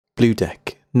Blue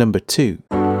Deck number 2.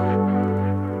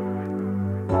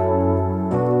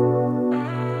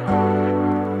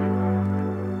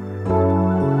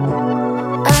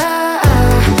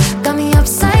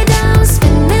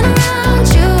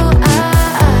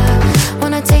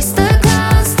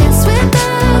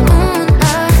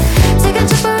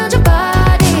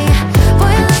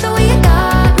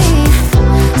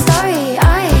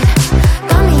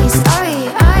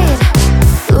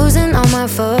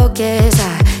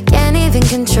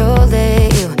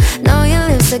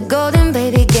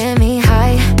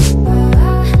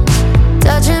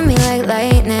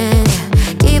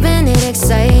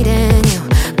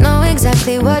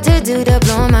 What to do to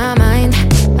blow my mind.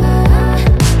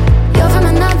 You're from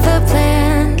another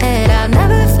planet. I've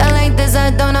never felt like this.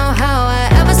 I don't know how I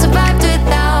ever survived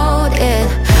without it.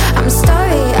 I'm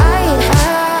starry-eyed.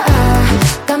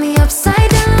 Got me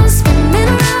upside down, spinning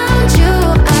around you.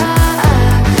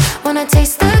 Wanna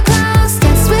taste the clouds,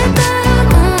 dance with the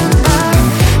moon.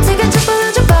 Take a trip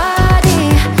around your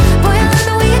body. Boy, I love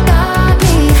the way you got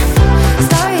me.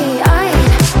 Starry-eyed,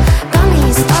 got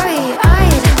me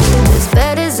starry-eyed. This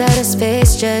bed is out of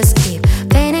space, just keep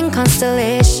painting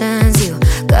constellations. You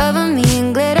cover me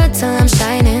in glitter till I'm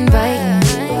shining bright.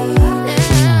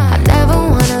 I never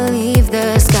wanna leave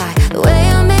the sky. The way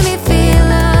you made me feel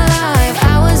alive.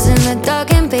 I was in the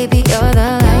dark and baby, you're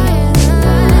the light.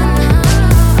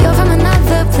 You're from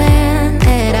another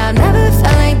planet. I've never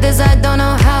felt like this. I don't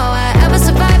know how I ever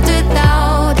survived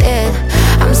without it.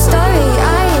 I'm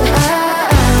starry-eyed.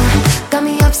 Got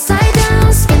me upside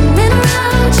down, spinning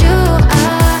around you.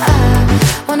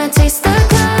 Wanna taste the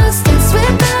clouds, dance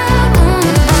with the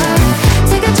moon.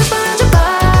 Take a trip around your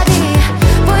body.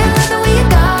 Boy, I love the way you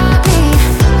got me.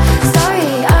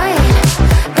 Starry-eyed,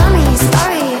 got me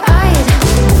starry-eyed.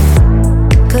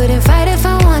 Couldn't fight if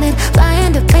I wanted.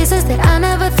 Flying to places that I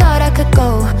never thought I could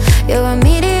go. You're a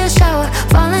meteor shower,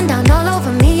 falling down all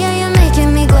over me. Yeah, you're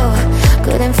making me glow.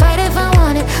 Couldn't fight if I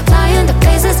wanted. Flying to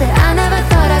places that I never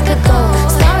thought I could go.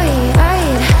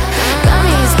 Starry-eyed, got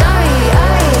me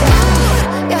starry-eyed.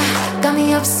 Yeah, got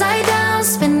me upside down,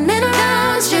 spinning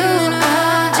around you.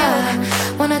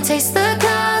 Wanna taste the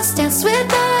clouds, dance with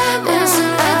the moon.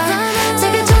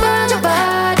 Take a trip around your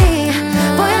body.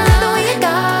 Boy, I love the way you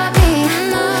got me.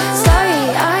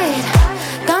 Starry-eyed,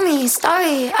 got me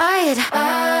starry-eyed.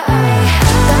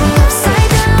 Got me upside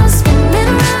down, spinning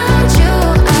around you.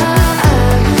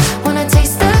 Wanna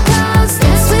taste the clouds,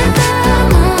 dance with the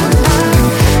moon.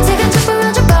 Take a trip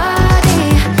around your body.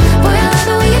 Boy, I love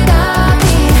the way you got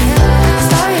me.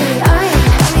 Starry-eyed,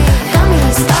 got me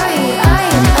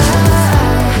starry-eyed.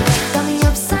 Got me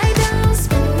upside down,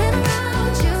 spinning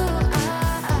around you.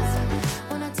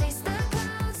 Wanna taste the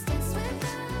clouds, dance with the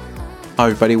moon. Hi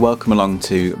everybody, welcome along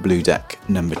to Blue Deck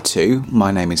number 2.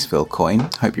 My name is Phil Coyne,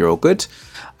 hope you're all good.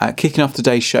 Kicking off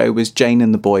today's show was Jane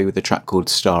and the Boy with a track called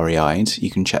Starry-Eyed.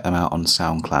 You can check them out on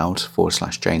SoundCloud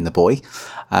 /Jane the Boy.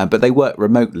 But they work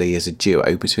remotely as a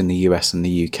duo between the US and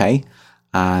the UK,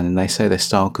 and they say their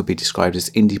style could be described as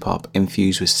indie pop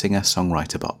infused with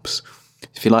singer-songwriter bops.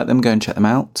 If you like them, go and check them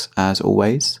out, as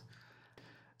always.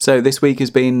 So this week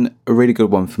has been a really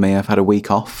good one for me. I've had a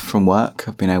week off from work.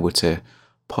 I've been able to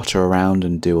potter around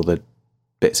and do all the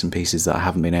bits and pieces that I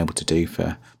haven't been able to do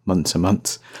for months and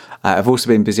months. I've also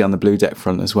been busy on the Blue Deck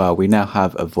front as well. We now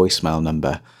have a voicemail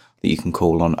number that you can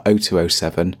call on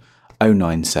 0207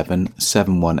 097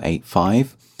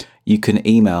 7185. You can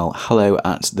email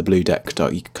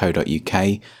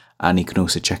hello@thebluedeck.co.uk, and you can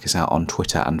also check us out on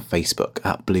Twitter and Facebook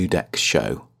at Blue Deck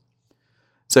Show.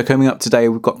 So coming up today,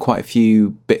 we've got quite a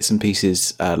few bits and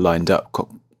pieces lined up, got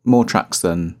more tracks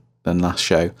than last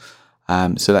show.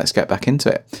 So let's get back into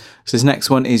it. So this next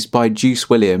one is by Duce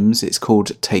Williams. It's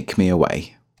called Take Me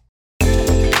Away.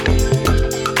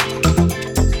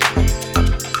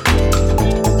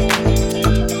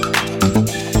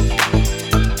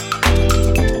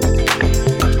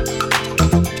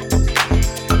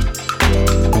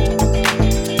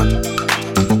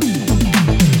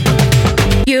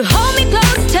 You hold me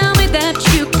close, tell me that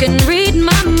you can read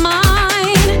my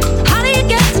mind. How do you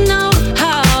get to know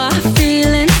how I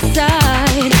feel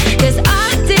inside? 'Cause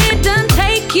I didn't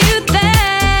take you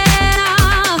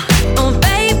there. Oh,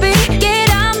 baby.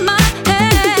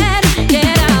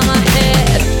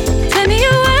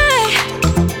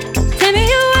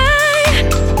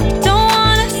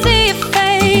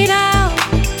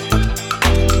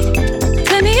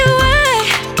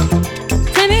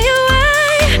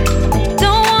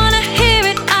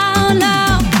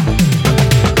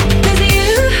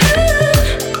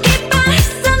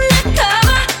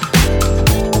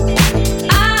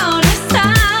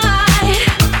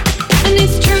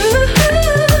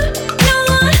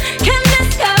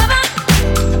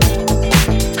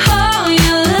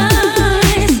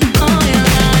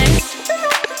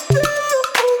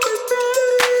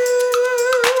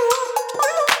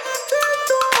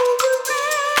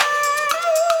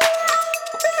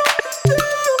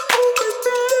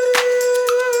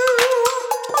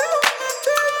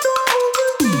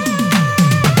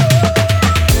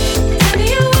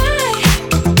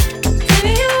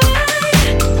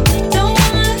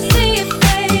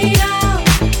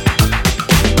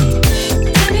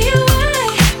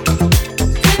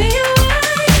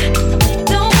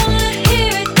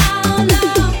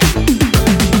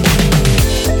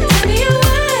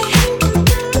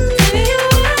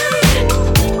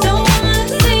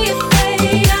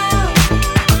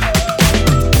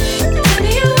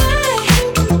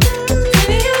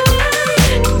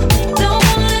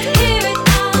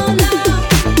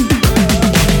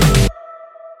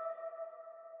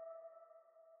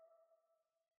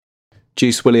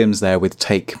 Duce Williams there with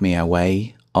Take Me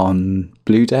Away on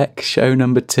Blue Deck, show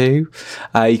number 2.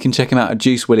 You can check him out at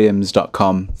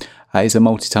ducewilliams.com. He's a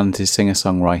multi-talented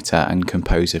singer-songwriter and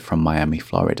composer from Miami,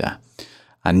 Florida.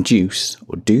 And Duce,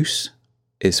 or Duce,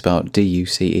 is spelled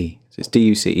D-U-C-E. So it's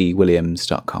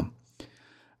ducewilliams.com.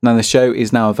 Now, the show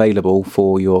is now available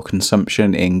for your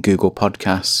consumption in Google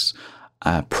Podcasts,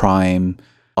 Prime,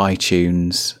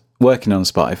 iTunes, working on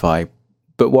Spotify.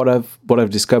 But what I've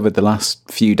discovered the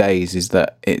last few days is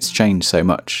that it's changed so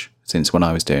much since when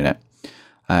I was doing it.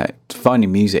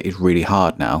 Finding music is really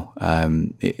hard now.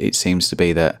 It seems to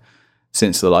be that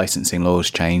since the licensing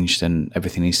laws changed and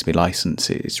everything needs to be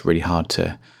licensed, it's really hard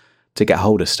to get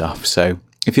hold of stuff. So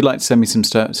if you'd like to send me some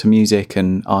music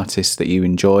and artists that you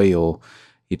enjoy or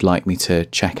you'd like me to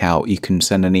check out, you can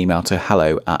send an email to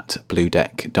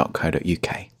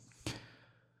hello@bluedeck.co.uk.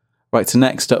 Right, so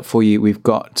next up for you, we've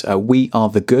got We Are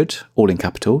The Good, all in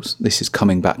capitals. This is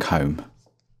Coming Back Home.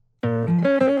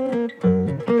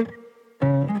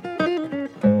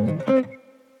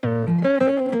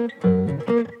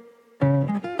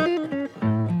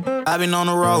 I've been on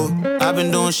the road, I've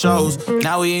been doing shows.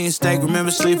 Now we eating steak, remember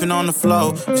sleeping on the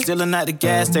floor. We stillin' at the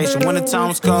gas station when the time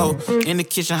was cold. In the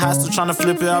kitchen, hot still tryna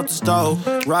flip it out the stove.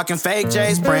 Rockin' fake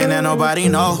J's, praying that nobody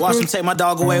know. Watch them take my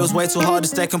dog away, it was way too hard to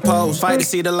stay composed. Fight to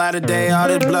see the light of day, all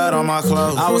this blood on my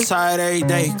clothes. I was tired every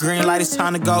day, green light, it's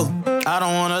time to go. I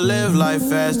don't wanna live life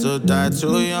fast or die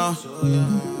too young.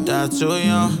 Die too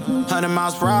young. 100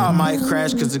 miles per hour, I might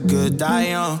crash, cause the good die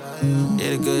young.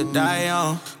 Yeah, the good die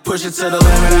young. Push it to the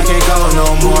limit, I can't go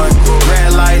no more.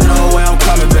 Red light, no way, I'm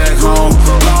coming back home.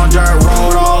 Long dirt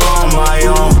road, all on my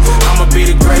own. I'ma be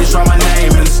the greatest, write my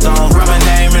name in the stone. Write my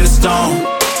name in the stone.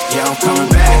 Yeah, I'm coming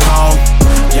back home.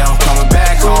 Yeah, I'm coming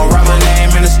back home. Write my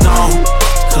name in the stone.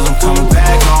 Cause I'm coming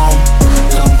back home.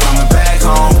 Cause I'm coming back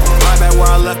home. Right back where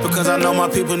I left because I know my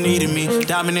people needed me.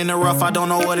 Diamond in the rough, I don't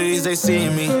know what it is they see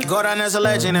in me. Go down as a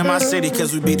legend in my city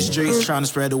cause we beat the streets. Trying to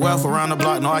spread the wealth around the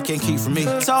block, no I can't keep from me.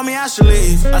 Told me I should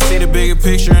leave. I see the bigger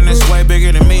picture and it's way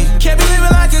bigger than me. Can't be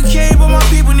living like a king but my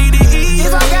people need to eat.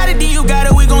 If I got it then you got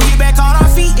it, we gon' get back on our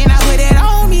feet. And I put that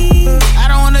on me. I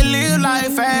don't wanna live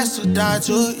life fast or die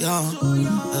too young.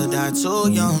 Or die too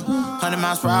young. 100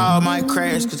 miles per hour, I might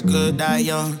crash cause good die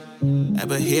young. Yeah,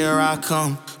 but here I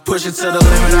come. Push it to the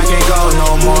limit, I can't go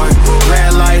no more.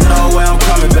 Red light, no way, I'm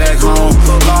coming back home.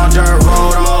 Long dirt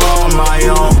road, all on my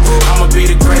own. I'ma be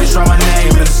the greatest, write my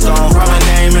name in the stone. Write my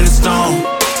name in the stone.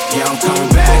 Yeah, I'm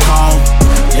coming back home.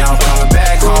 Yeah, I'm coming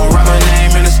back home. Write my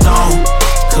name in the stone.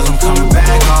 Cause I'm coming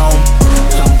back home.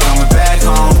 Cause I'm coming back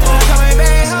home. I'm coming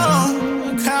back home.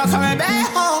 I'm coming back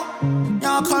home.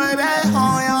 Y'all coming back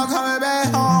home. Y'all coming back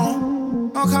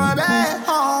home. I'm coming back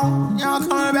home. Y'all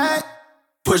coming back.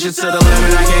 Push it to the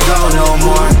limit, I can't go no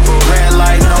more. Red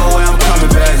light, no way, I'm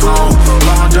coming back home.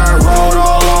 Long dirt road,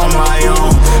 all on my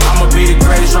own. I'ma be the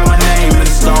greatest, write my name in the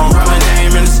stone. Write my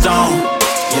name in the stone.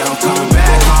 Yeah, I'm coming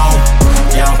back home.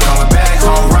 Yeah, I'm coming back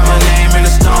home. Write my name in the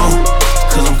stone.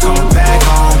 Cause I'm coming back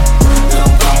home. Cause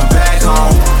I'm coming back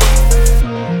home.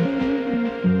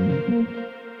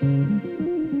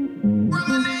 Write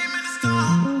my name in the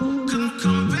stone. Cause I'm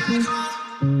coming back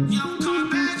home. Yeah, I'm coming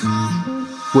back home.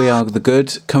 We Are The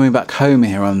Good, coming back home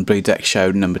here on Blue Deck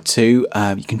show number 2.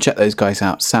 You can check those guys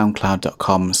out,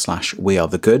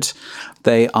 soundcloud.com/wearethegood.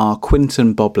 They are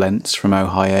Quinton Bob Lentz from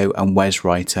Ohio and Wes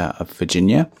Writer of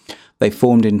Virginia. They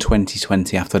formed in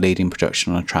 2020 after leading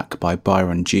production on a track by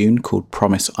Byron June called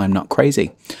Promise I'm Not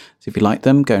Crazy. So if you like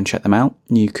them, go and check them out.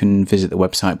 You can visit the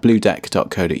website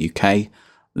bluedeck.co.uk,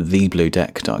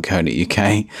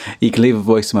 thebluedeck.co.uk. You can leave a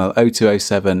voicemail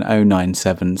 0207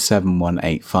 097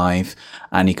 7185,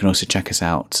 and you can also check us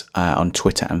out on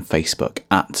Twitter and Facebook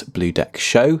at Blue Deck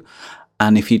Show.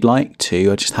 And if you'd like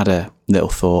to, I just had a little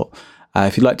thought.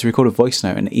 If you'd like to record a voice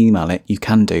note and email it, you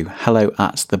can do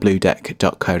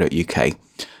hello@thebluedeck.co.uk.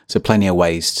 So plenty of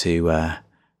ways to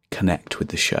connect with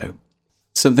the show.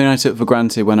 Something I took for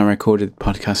granted when I recorded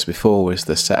podcasts before was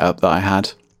the setup that I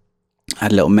had. I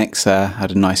had a little mixer,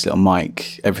 had a nice little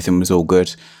mic, everything was all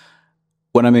good.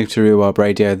 When I moved to Real World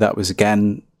Radio, that was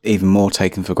again even more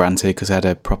taken for granted because I had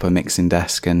a proper mixing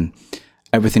desk and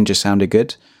everything just sounded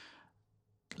good.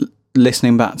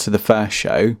 Listening back to the first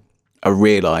show, I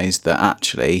realised that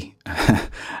actually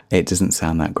it doesn't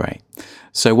sound that great.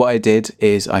 So what I did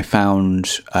is I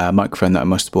found a microphone that I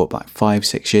must have bought like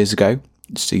 5-6 years ago,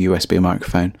 just a USB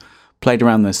microphone, played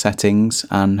around the settings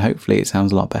and hopefully it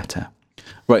sounds a lot better.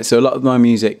 Right, so a lot of my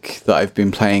music that I've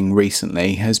been playing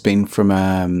recently has been from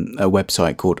a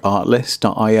website called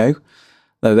artlist.io.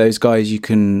 Those guys, you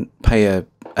can pay a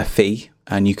fee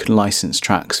and you can license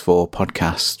tracks for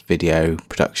podcast, video,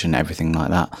 production, everything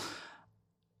like that.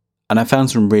 And I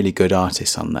found some really good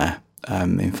artists on there.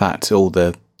 In fact, all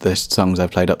the songs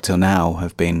I've played up till now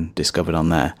have been discovered on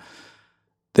there.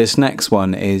 This next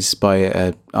one is by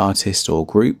an artist or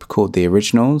group called The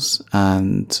Originals,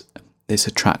 and it's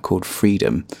a track called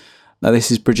Freedom. Now, this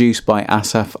is produced by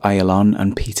Asaf Ayalon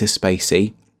and Peter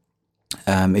Spacey.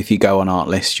 If you go on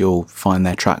Artlist, you'll find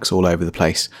their tracks all over the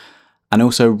place. And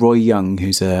also Roy Young,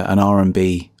 who's an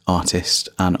R&B artist,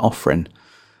 and Offrin,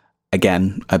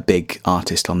 again, a big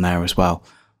artist on there as well.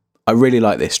 I really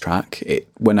like this track.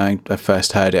 When I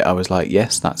first heard it, I was like,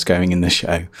 yes, that's going in the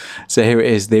show. So here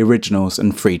it is, The Originals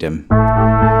and Freedom.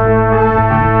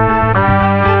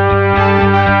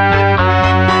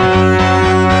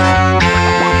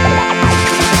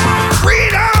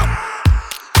 Freedom!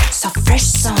 So fresh,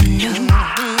 so new.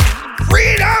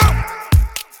 Freedom!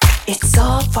 It's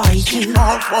all for you.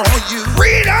 All for you.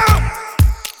 Freedom!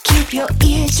 Keep your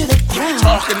ear to the ground.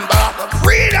 Talking about the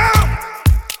freedom.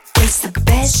 It's the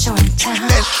best show in town.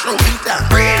 Best show in town.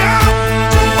 Freedom.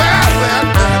 Well.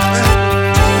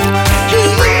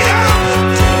 Freedom.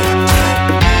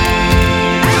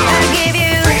 I'll give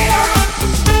you freedom.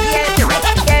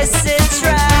 Yes, it's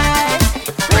right.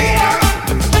 Freedom.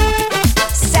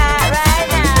 Start right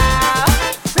now.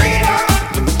 Freedom.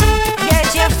 Get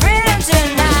your freedom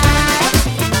tonight.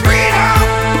 Freedom.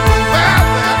 Well.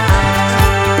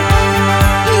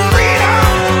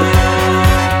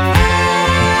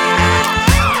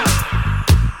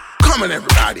 Come on,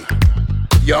 everybody,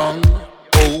 young,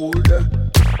 old,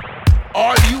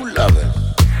 all you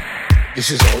lovers,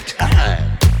 this is our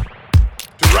time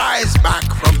to rise back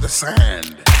from the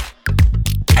sand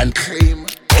and claim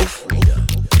our freedom.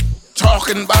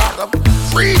 Talking about the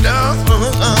freedom,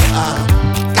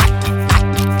 got to do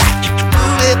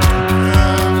it.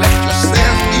 Let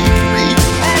yourself be free.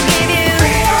 I'll give you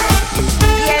freedom.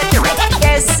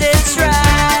 Yes, it's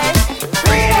right.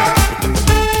 Freedom.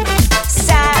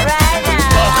 Start right now.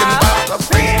 Talking about the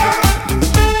freedom.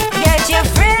 Get your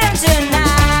freedom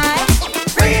tonight.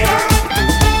 Freedom.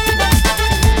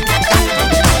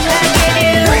 I'll give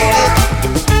you freedom.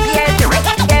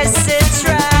 Yes, it's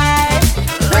right.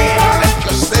 Freedom. Let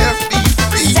yourself be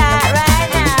free. Start right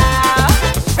now.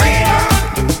 Freedom.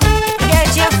 Get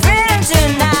your freedom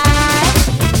tonight.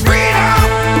 Freedom.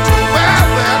 Well.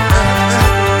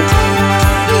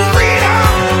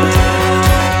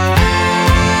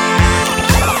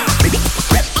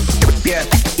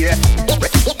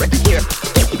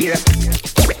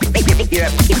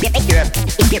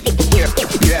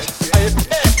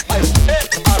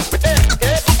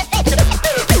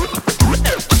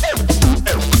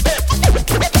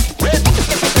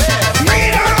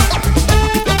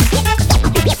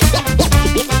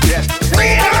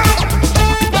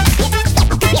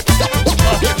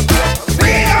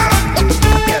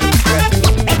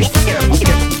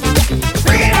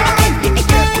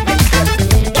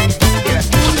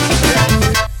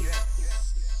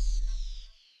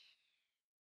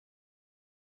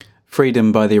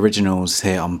 Freedom by The Originals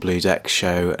here on Blue Deck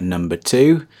show number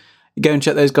 2. You go and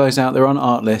check those guys out. They're on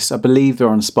Artlist. I believe they're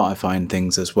on Spotify and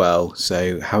things as well.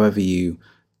 So however you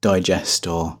digest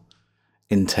or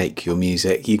intake your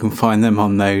music, you can find them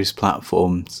on those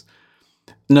platforms.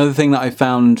 Another thing that I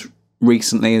found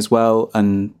recently as well,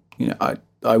 and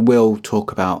I will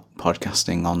talk about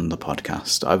podcasting on the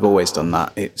podcast. I've always done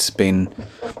that. It's been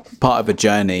part of a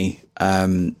journey.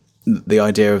 The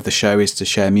idea of the show is to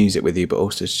share music with you, but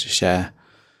also to share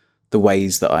the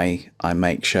ways that I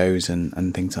make shows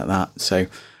and things like that. So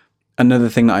another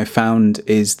thing that I found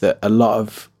is that a lot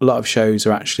of shows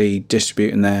are actually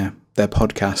distributing their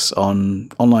podcasts on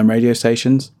online radio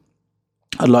stations.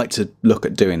 I'd like to look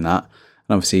at doing that,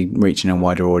 and obviously reaching a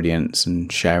wider audience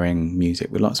and sharing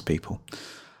music with lots of people.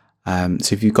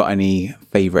 So if you've got any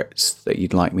favourites that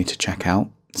you'd like me to check out,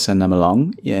 send them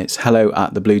along. Yeah, it's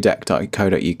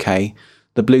hello@thebluedeck.co.uk.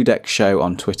 The Blue Deck Show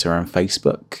on Twitter and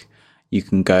Facebook. You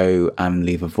can go and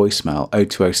leave a voicemail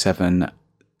 0207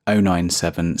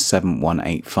 097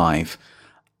 7185.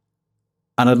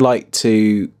 And I'd like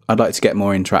to get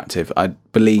more interactive. I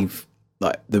believe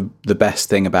like the best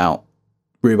thing about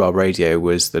Rhubarb Radio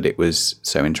was that it was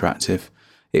so interactive.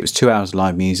 It was 2 hours of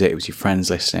live music. It was your friends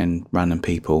listening, random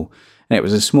people. And it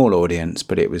was a small audience,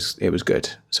 but it was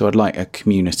good. So I'd like a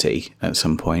community at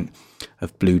some point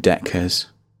of Blue Deckers.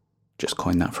 Just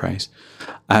coined that phrase.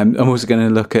 I'm also going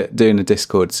to look at doing a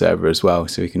Discord server as well,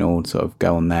 so we can all sort of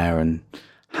go on there and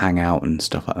hang out and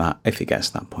stuff like that. If it gets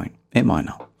to that point, it might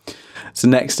not. So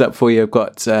next up for you, I've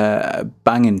got a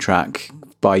banging track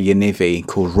by Yanivi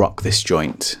called "Rock This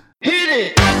Joint." Hit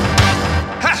it!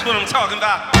 That's what I'm talking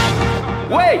about.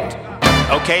 Wait!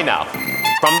 Okay, now,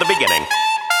 from the beginning.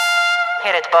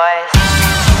 Hit it, boys.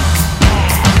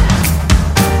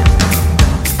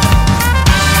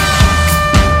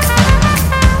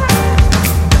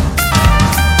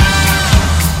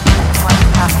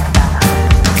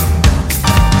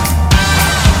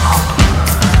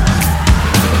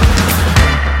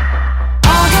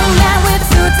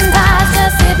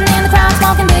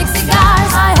 Smoking big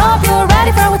cigars. I hope you're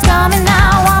ready for what's coming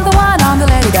now. I'm the one, I'm the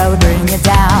lady that will bring you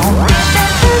down.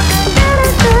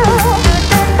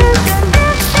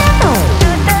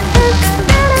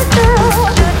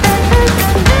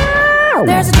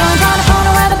 There's a joint on the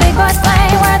corner where the big boys play,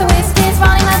 where the whiskey's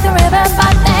running like the river,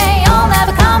 but they all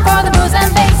never come for the booze and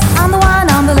bass. I'm the one,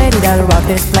 I'm the lady that'll rock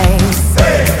this place.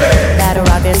 That'll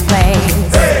rock this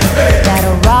place.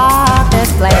 That'll rock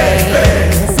this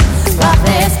place. Rock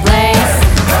this place.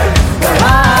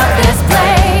 Rock this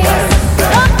place.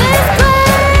 Rock this place.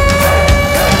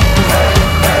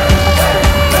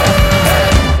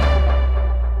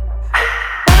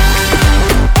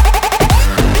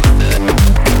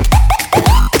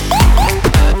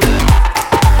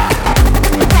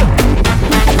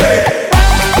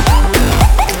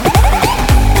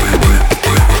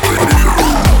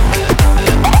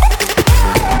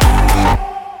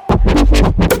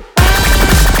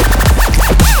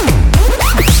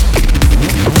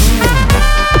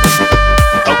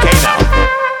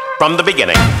 From the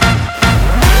beginning.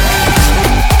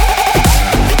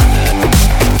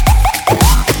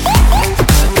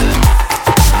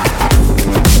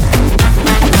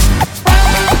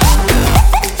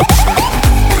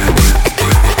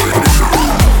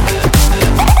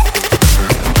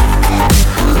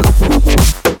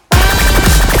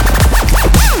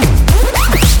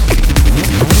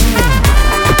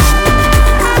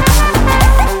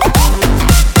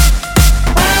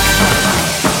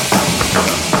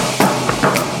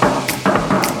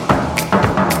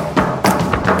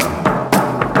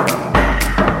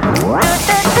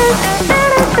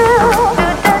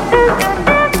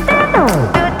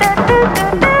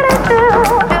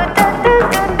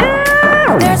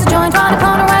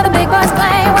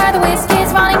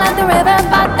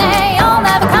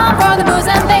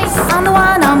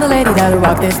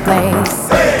 This place,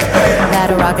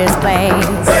 that'll rock this place,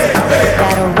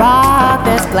 that'll rock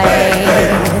this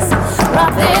place,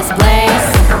 rock this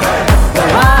place,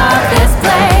 rock this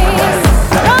place,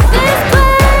 rock this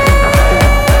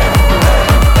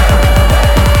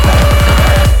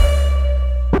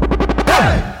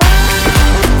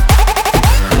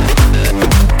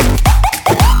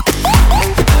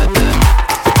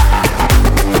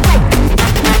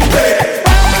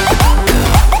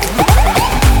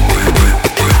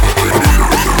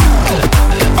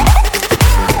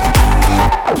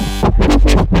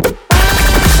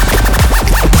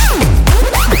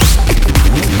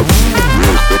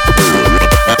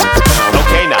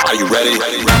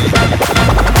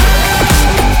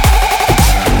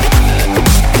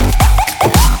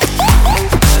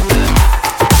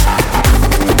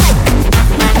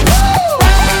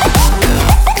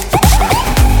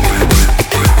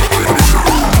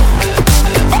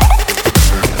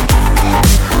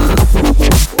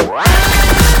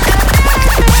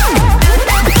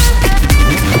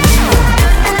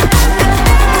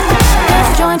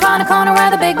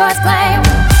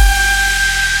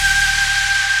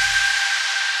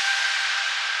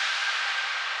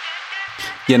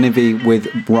Yanivi with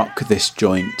Rock This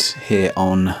Joint here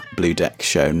on Blue Deck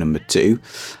show number 2.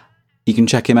 You can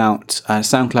check him out at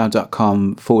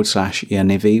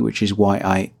soundcloud.com/Yanivi, which is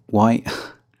Y-A-N-I-V-I.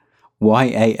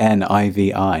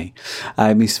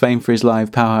 He's famed for his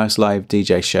live Powerhouse Live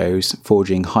DJ shows,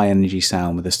 forging high energy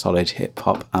sound with a solid hip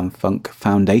hop and funk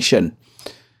foundation.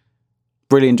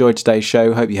 Really enjoyed today's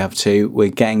show, hope you have too. We're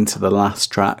getting to the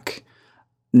last track.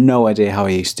 No idea how I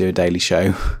used to do a daily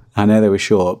show. I know they were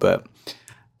short, but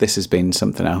this has been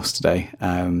something else today.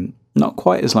 Not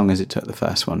quite as long as it took the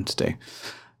first one to do.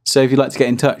 So if you'd like to get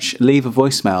in touch, leave a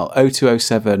voicemail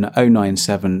 0207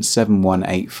 097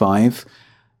 7185.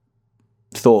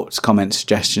 Thoughts, comments,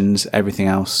 suggestions, everything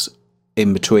else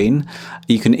in between.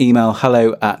 You can email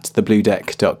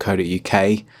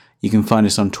hello@thebluedeck.co.uk. You can find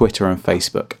us on Twitter and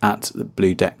Facebook at the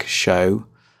Blue Deck Show.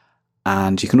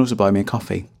 And you can also buy me a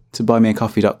coffee. So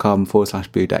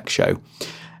buymeacoffee.com/Blue Deck Show.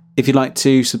 If you'd like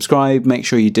to subscribe, make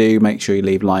sure you do. Make sure you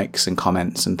leave likes and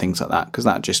comments and things like that, because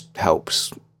that just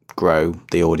helps grow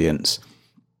the audience.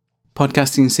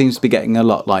 Podcasting seems to be getting a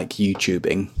lot like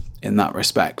YouTubing in that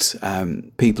respect.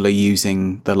 People are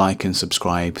using the like and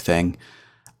subscribe thing.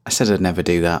 I said I'd never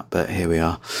do that, but here we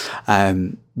are.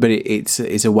 But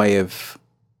it's a way of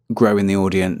growing the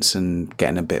audience and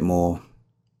getting a bit more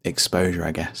exposure,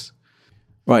 I guess.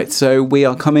 Right, so we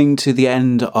are coming to the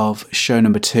end of show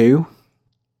number 2.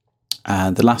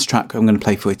 The last track I'm going to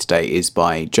play for you today is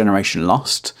by Generation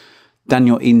Lost.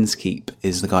 Daniel Inskeep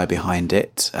is the guy behind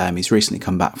it. He's recently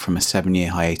come back from a 7-year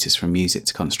hiatus from music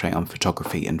to concentrate on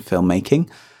photography and filmmaking.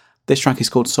 This track is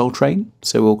called Soul Train,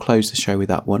 so we'll close the show with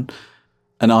that one.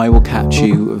 And I will catch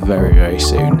you very, very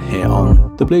soon here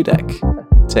on the Blue Deck.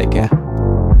 Take care.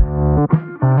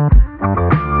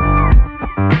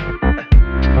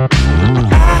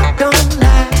 I don't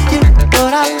like you,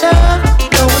 but I love you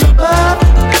going above.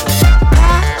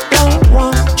 I don't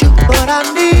want you, but I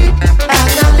need, and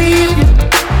I need you.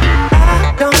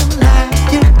 I don't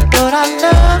like you, but I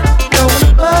love you going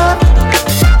above.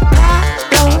 I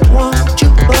don't want you,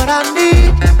 but I need,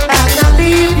 and I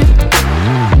need you.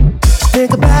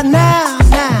 Think about now,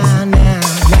 now, now,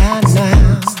 now,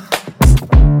 now.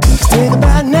 Think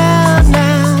about now,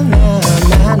 now, now,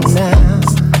 now, now.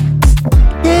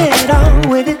 Get on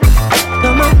with it,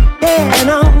 come on, get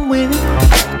on with it,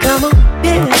 come on,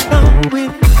 get on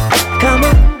with it, come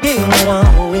on, get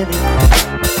on with it.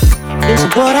 This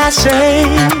is what I say,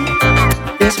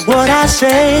 this is what I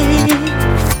say,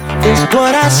 this is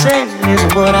what I say, this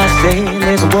is what I say,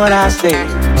 this is what I say.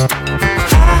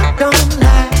 I don't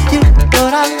like you,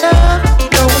 but I love you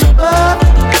going above.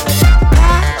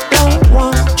 I don't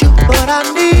want you, but I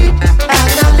need, and I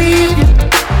need you.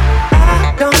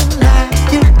 I don't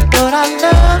like you, but I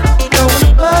love you going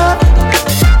above.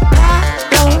 I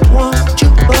don't want you,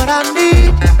 but I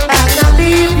need, and I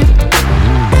need you.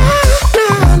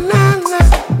 Nah, nah, nah, nah.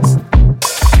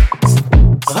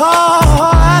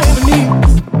 Oh, I ever need.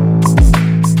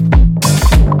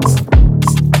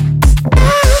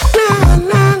 Nah,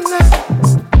 nah, nah.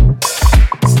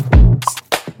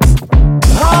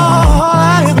 Oh,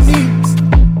 I ever need.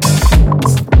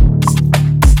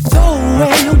 Go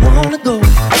where you wanna go.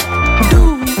 Do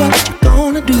what you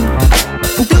gonna do.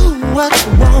 Do what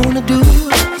you wanna do.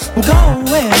 Go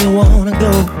where you wanna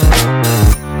go.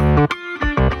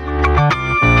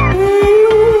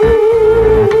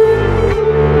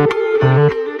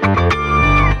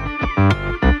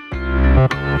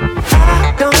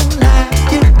 I don't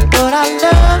like you, but I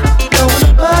love you going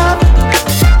above.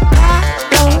 I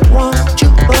don't want you,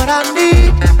 but I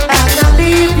need, and I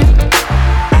need you.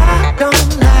 I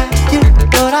don't like you,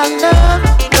 but I love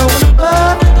you going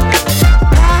above.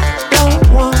 I don't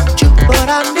want you, but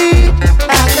I need, and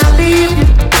I need you.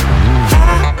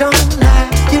 I don't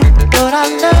like you, but I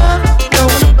love you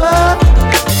going above.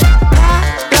 I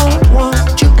don't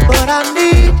want you, but I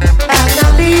need, and I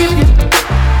need you.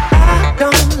 I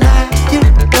don't like you,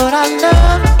 but I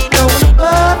love you going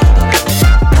above.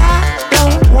 I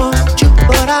don't want you,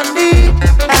 but I need,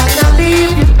 and I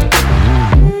need you. I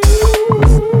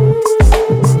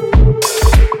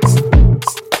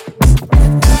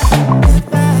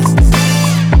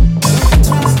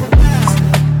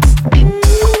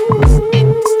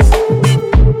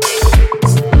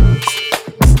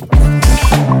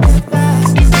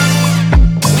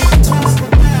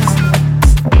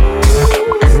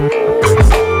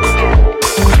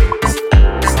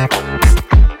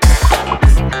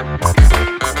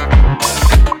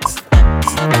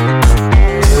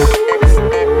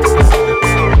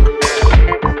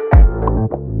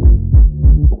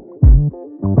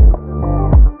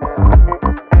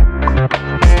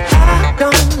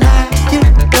don't like you,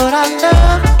 but I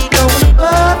love you going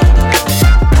above.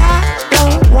 I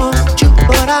don't want you,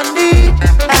 but I need,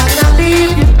 and I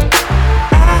need you.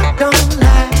 I don't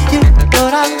like you,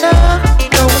 but I love you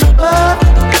going above.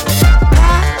 I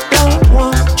don't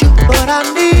want you, but I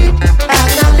need,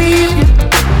 and I need you.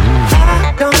 I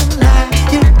don't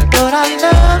like you, but I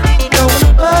love you going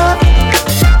above.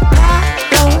 I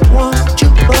don't want you,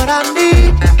 but I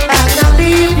need, and I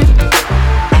need you.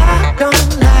 I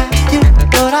don't like you,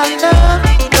 but I love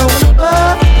you going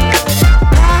above.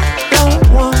 I don't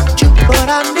want you, but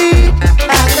I need, and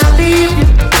I need you.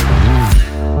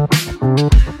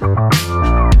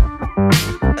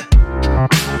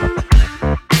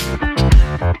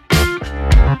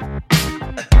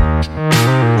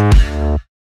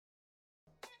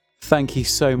 Thank you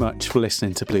so much for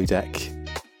listening to Blue Deck.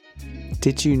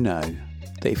 Did you know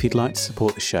that if you'd like to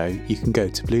support the show, you can go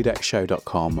to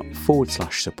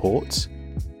bluedeckshow.com/support.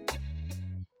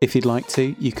 If you'd like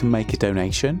to, you can make a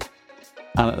donation.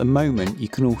 And at the moment, you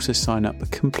can also sign up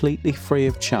completely free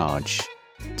of charge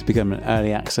to become an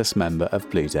early access member of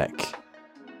Blue Deck.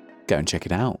 Go and check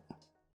it out.